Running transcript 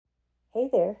Hey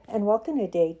there, and welcome to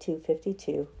day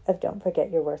 252 of Don't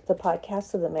Forget Your Worth, the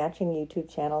podcast of the matching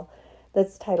YouTube channel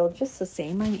that's titled just the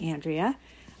same. I'm Andrea,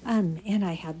 and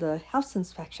I had the house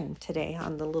inspection today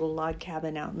on the little log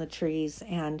cabin out in the trees,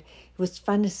 and it was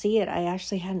fun to see it. I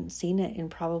actually hadn't seen it in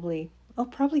probably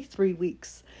 3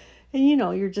 weeks, and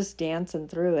you're just dancing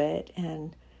through it,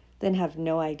 and then have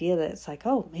no idea that it's like,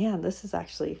 oh man, this is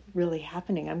actually really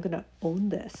happening. I'm going to own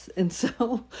this. And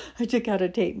so I took out a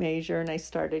tape measure and I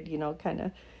started, kind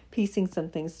of piecing some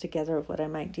things together of what I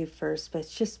might do first. But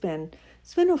it's been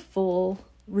a full,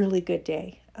 really good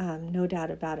day. No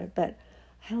doubt about it. But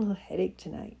I had a little headache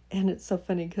tonight. And it's so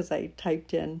funny because I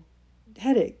typed in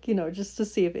headache, just to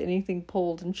see if anything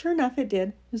pulled. And sure enough, it did.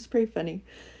 It was pretty funny.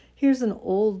 Here's an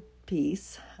old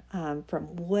piece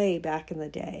from way back in the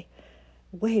day.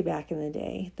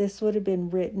 This would have been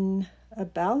written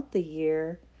about the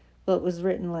year, well, it was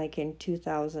written like in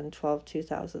 2012,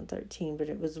 2013, but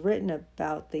it was written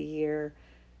about the year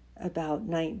about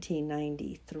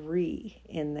 1993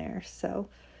 in there. So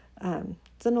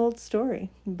it's an old story,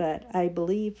 but I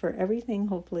believe for everything,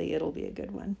 hopefully it'll be a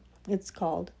good one. It's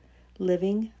called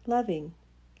Living, Loving,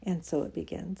 and so it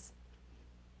begins.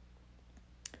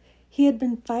 He had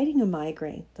been fighting a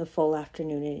migraine the full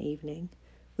afternoon and evening.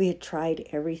 We had tried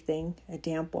everything, a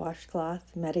damp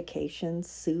washcloth, medications,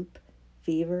 soup,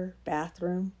 fever,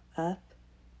 bathroom, up,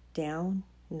 down,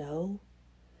 no.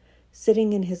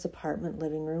 Sitting in his apartment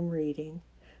living room reading,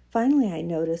 finally I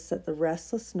noticed that the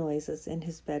restless noises in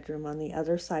his bedroom on the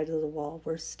other side of the wall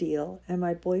were steel, and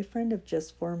my boyfriend of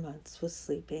just 4 months was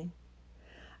sleeping.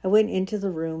 I went into the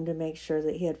room to make sure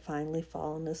that he had finally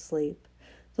fallen asleep.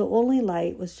 The only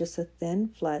light was just a thin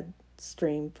flood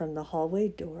stream from the hallway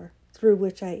door through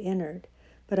which I entered,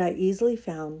 but I easily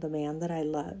found the man that I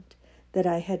loved, that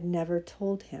I had never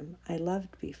told him I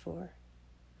loved before.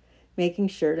 Making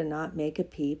sure to not make a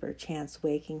peep or chance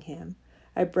waking him,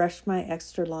 I brushed my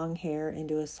extra long hair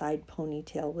into a side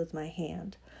ponytail with my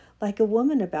hand, like a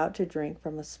woman about to drink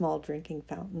from a small drinking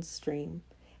fountain stream,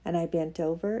 and I bent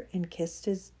over and kissed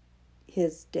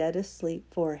his dead asleep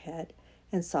forehead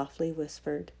and softly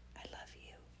whispered, "I love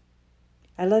you."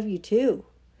 "I love you too,"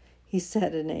 he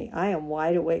said in a I am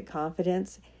wide awake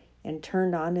confidence, and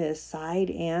turned on to his side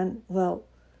and, well,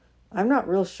 I'm not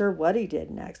real sure what he did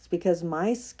next, because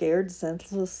my scared,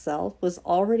 senseless self was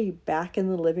already back in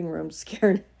the living room,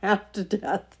 scared half to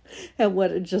death at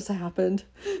what had just happened.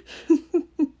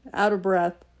 Out of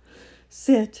breath.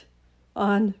 Sit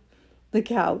on the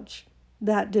couch.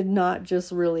 That did not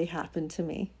just really happen to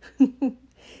me.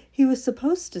 He was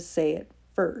supposed to say it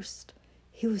first.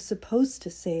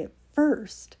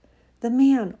 The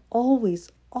man always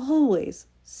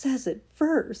says it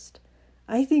first.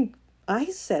 I think I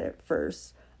said it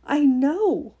first. I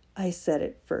know I said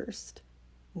it first.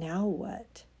 Now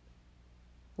what?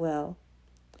 Well,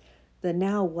 the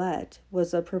now what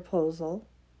was a proposal,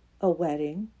 a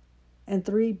wedding, and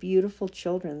 3 beautiful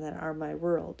children that are my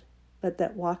world, but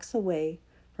that walks away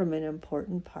from an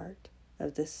important part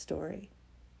of this story.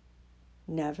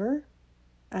 Never?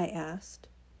 I asked.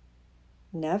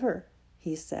 Never,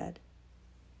 he said.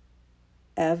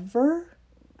 Ever?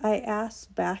 I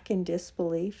asked back in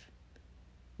disbelief.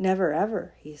 Never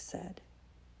ever, he said.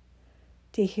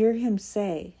 To hear him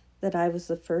say that I was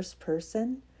the first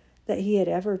person that he had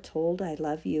ever told I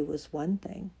love you was one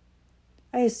thing.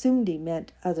 I assumed he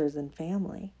meant other than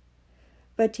family.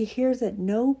 But to hear that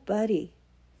nobody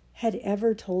had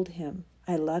ever told him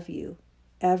I love you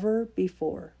ever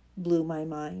before blew my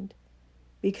mind,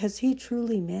 because he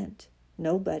truly meant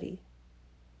nobody.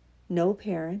 No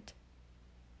parent,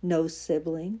 no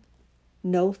sibling,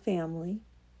 no family,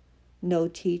 no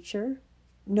teacher,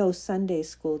 no Sunday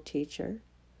school teacher,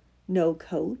 no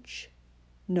coach,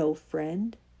 no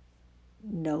friend,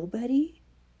 nobody.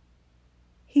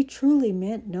 He truly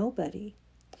meant nobody.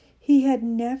 He had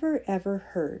never ever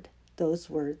heard those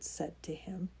words said to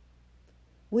him.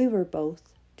 We were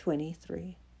both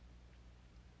 23.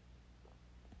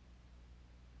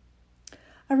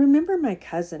 I remember my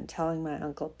cousin telling my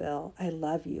Uncle Bill, "I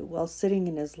love you," while sitting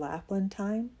in his lap one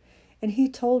time, and he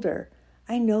told her,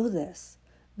 "I know this,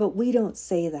 but we don't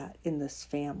say that in this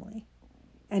family."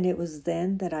 And it was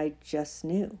then that I just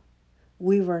knew.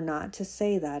 We were not to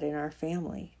say that in our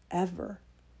family, ever.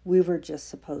 We were just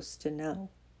supposed to know.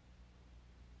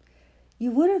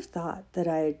 You would have thought that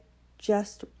I had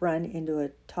just run into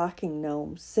a talking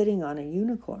gnome sitting on a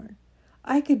unicorn.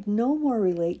 I could no more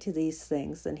relate to these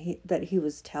things that he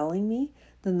was telling me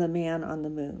than the man on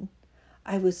the moon.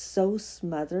 I was so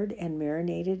smothered and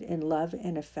marinated in love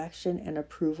and affection and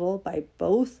approval by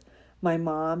both my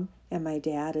mom and my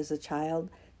dad as a child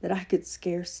that I could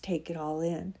scarce take it all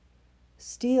in.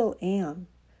 Still am,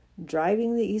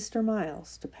 driving the Easter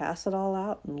miles to pass it all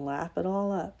out and lap it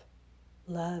all up.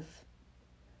 Love.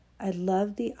 I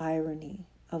love the irony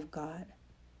of God.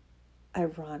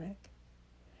 Ironic.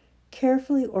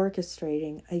 Carefully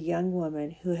orchestrating a young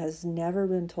woman who has never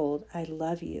been told, I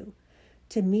love you,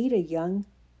 to meet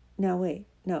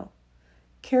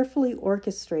carefully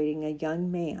orchestrating a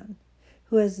young man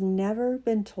who has never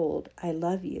been told, I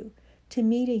love you, to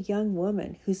meet a young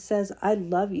woman who says, I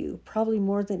love you, probably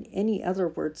more than any other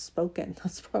word spoken.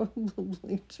 That's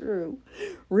probably true.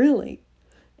 Really.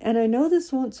 And I know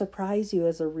this won't surprise you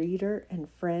as a reader and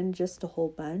friend just a whole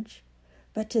bunch,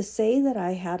 but to say that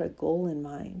I had a goal in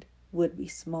mind would be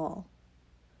small.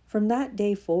 From that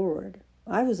day forward,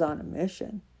 I was on a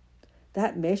mission.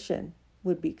 That mission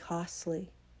would be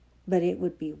costly, but it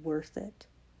would be worth it.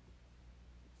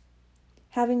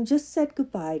 Having just said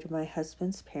goodbye to my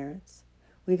husband's parents,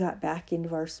 we got back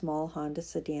into our small Honda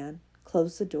sedan,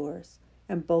 closed the doors,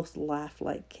 and both laughed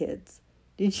like kids.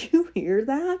 Did you hear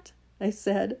that? I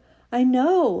said. I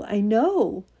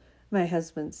know, my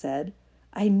husband said.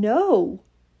 I know.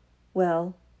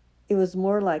 Well, it was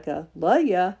more like a love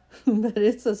ya, but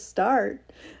it's a start,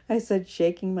 I said,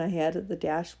 shaking my head at the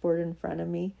dashboard in front of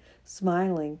me,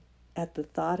 smiling at the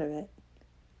thought of it.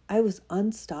 I was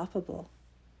unstoppable.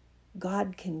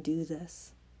 God can do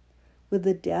this. With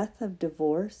the death of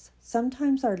divorce,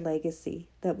 sometimes our legacy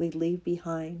that we leave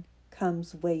behind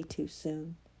comes way too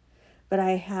soon. But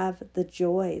I have the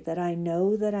joy that I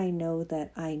know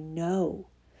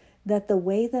that the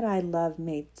way that I love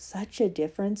made such a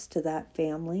difference to that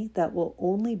family that will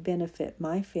only benefit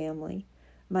my family,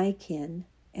 my kin,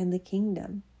 and the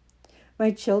kingdom.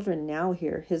 My children now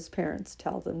hear his parents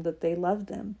tell them that they love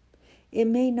them. It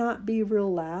may not be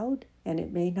real loud, and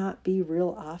it may not be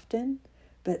real often,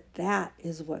 but that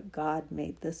is what God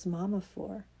made this mama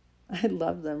for. I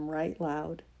love them right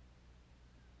loud.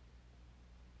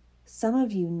 Some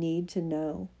of you need to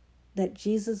know that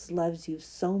Jesus loves you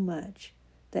so much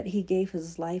that he gave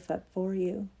his life up for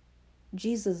you.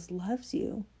 Jesus loves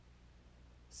you.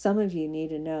 Some of you need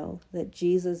to know that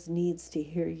Jesus needs to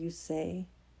hear you say,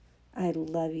 I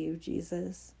love you,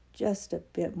 Jesus, just a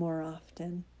bit more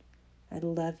often. I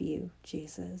love you,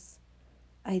 Jesus.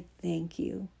 I thank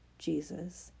you,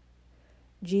 Jesus.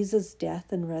 Jesus'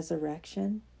 death and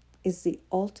resurrection is the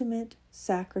ultimate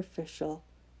sacrificial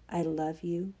I love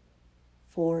you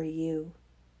for you.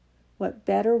 What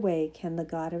better way can the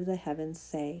God of the heavens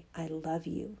say, I love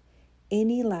you,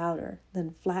 any louder than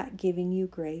flat giving you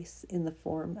grace in the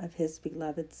form of his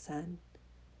beloved Son?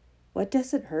 What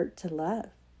does it hurt to love?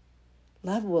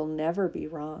 Love will never be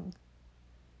wrong.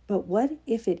 But what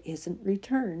if it isn't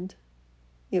returned?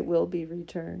 It will be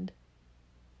returned.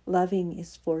 Loving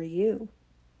is for you.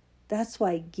 That's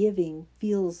why giving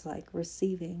feels like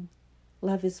receiving.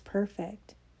 Love is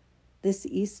perfect. This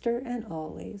Easter and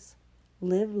always,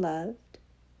 live loved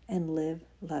and live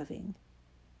loving.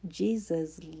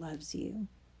 Jesus loves you.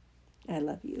 I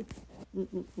love you.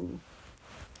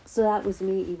 So that was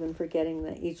me even forgetting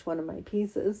that each one of my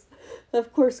pieces,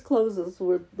 of course, closes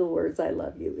with the words, I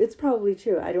love you. It's probably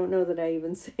true. I don't know that I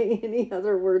even say any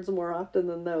other words more often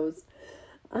than those.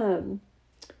 And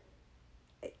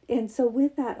so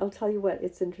with that, I'll tell you what,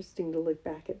 it's interesting to look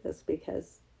back at this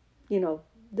because,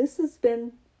 this has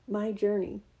been my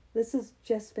journey. This has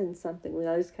just been something we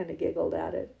always kind of giggled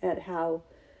at it, at how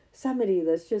somebody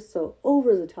that's just so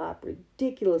over the top,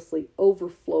 ridiculously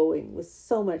overflowing with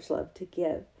so much love to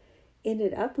give,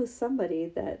 ended up with somebody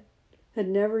that had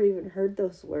never even heard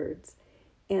those words.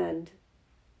 And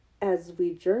as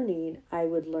we journeyed, I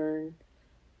would learn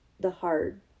the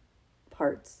hard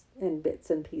parts and bits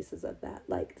and pieces of that.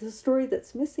 Like the story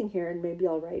that's missing here, and maybe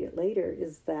I'll write it later,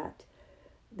 is that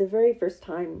the very first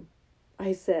time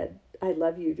I said, I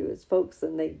love you to his folks,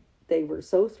 and they were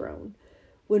so thrown.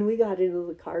 When we got into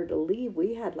the car to leave,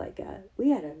 we had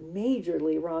a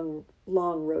majorly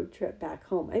long road trip back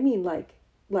home. I mean, like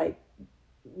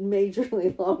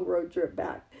majorly long road trip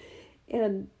back.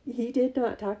 And he did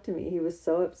not talk to me. He was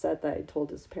so upset that I told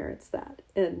his parents that.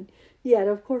 And yet,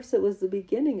 of course, it was the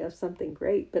beginning of something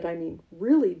great. But I mean,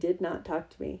 really did not talk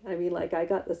to me. I mean, I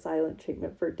got the silent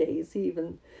treatment for days. He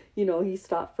even, he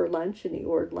stopped for lunch and he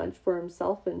ordered lunch for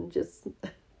himself and just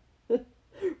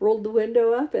rolled the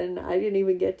window up, and I didn't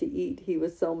even get to eat. He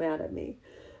was so mad at me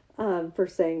for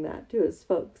saying that to his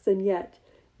folks. And yet,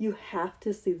 you have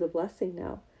to see the blessing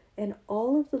now. And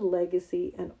all of the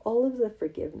legacy and all of the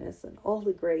forgiveness and all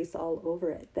the grace all over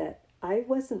it, that I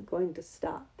wasn't going to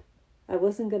stop. I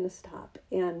wasn't going to stop.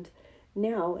 And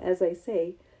now, as I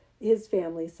say, his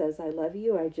family says, I love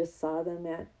you. I just saw them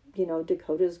at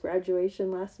Dakota's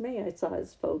graduation last May, I saw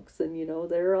his folks, and,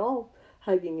 they're all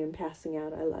hugging and passing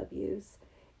out I love yous.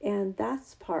 And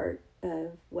that's part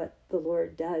of what the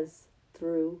Lord does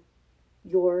through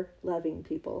your loving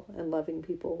people and loving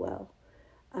people well.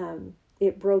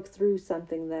 It broke through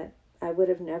something that I would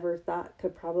have never thought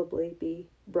could probably be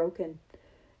broken.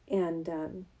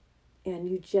 And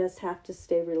you just have to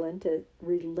stay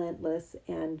relentless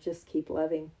and just keep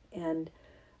loving. And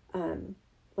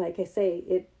like I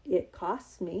say, it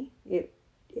cost me.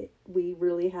 We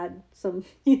really had some,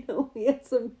 we had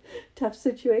some tough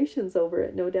situations over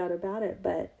it, no doubt about it.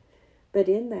 But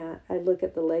in that, I look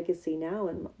at the legacy now,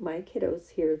 and my kiddos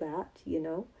hear that,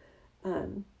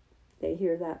 they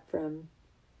hear that from,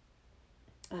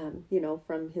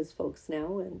 from his folks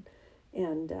now,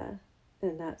 and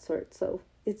that sort. So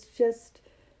it's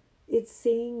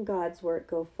seeing God's work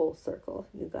go full circle,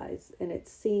 you guys, and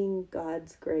it's seeing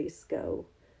God's grace go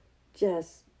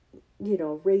just,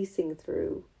 racing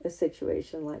through a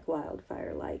situation like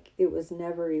wildfire, like it was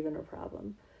never even a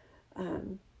problem.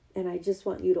 And I just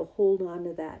want you to hold on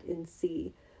to that and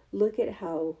see, look at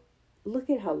how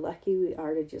lucky we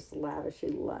are to just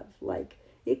lavishly love. Like,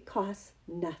 it costs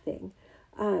nothing.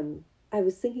 I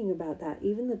was thinking about that,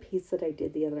 even the piece that I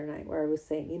did the other night where I was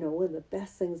saying, one of the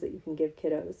best things that you can give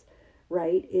kiddos,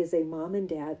 right, is a mom and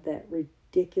dad that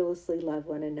ridiculously love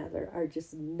one another, are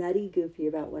just nutty goofy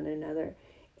about one another,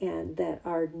 and that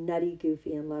are nutty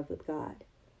goofy in love with God.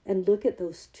 And look at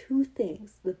those two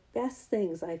things, the best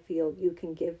things I feel you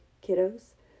can give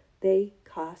kiddos, they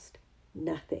cost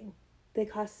nothing. They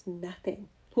cost nothing.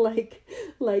 Like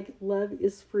love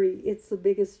is free. It's the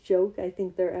biggest joke I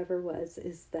think there ever was,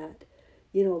 is that,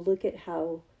 look at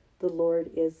how the Lord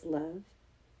is love,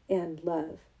 and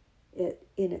love, it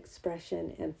in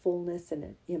expression and fullness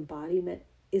and embodiment,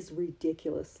 is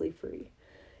ridiculously free.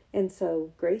 And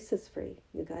so grace is free,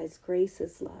 you guys. Grace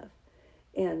is love.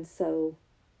 And so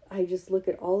I just look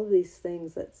at all of these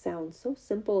things that sound so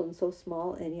simple and so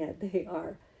small, and yet they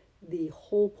are the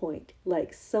whole point,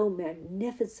 like so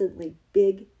magnificently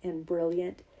big and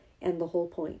brilliant, and the whole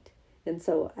point. And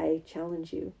so I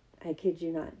challenge you, I kid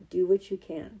you not, do what you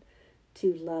can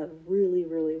to love really,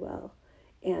 really well.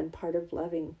 And part of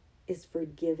loving is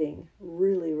forgiving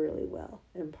really, really well.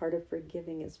 And part of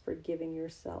forgiving is forgiving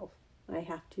yourself. I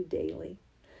have to daily.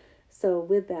 So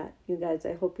with that, you guys,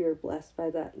 I hope you're blessed by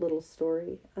that little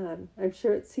story. I'm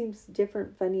sure it seems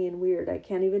different, funny, and weird. I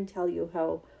can't even tell you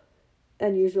how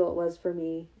unusual it was for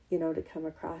me, to come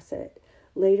across it.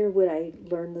 Later, would I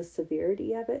learn the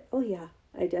severity of it? Oh yeah,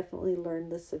 I definitely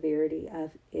learned the severity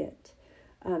of it.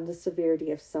 The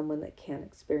severity of someone that can't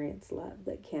experience love,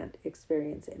 that can't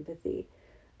experience empathy.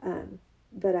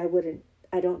 But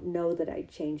I don't know that I'd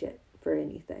change it for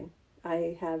anything.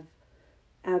 I have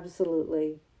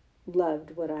absolutely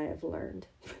loved what I have learned.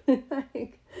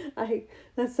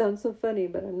 That sounds so funny,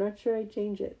 but I'm not sure I'd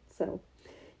change it. So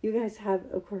you guys have,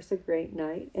 of course, a great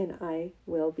night, and I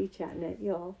will be chatting at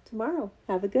y'all tomorrow.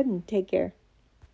 Have a good one. Take care.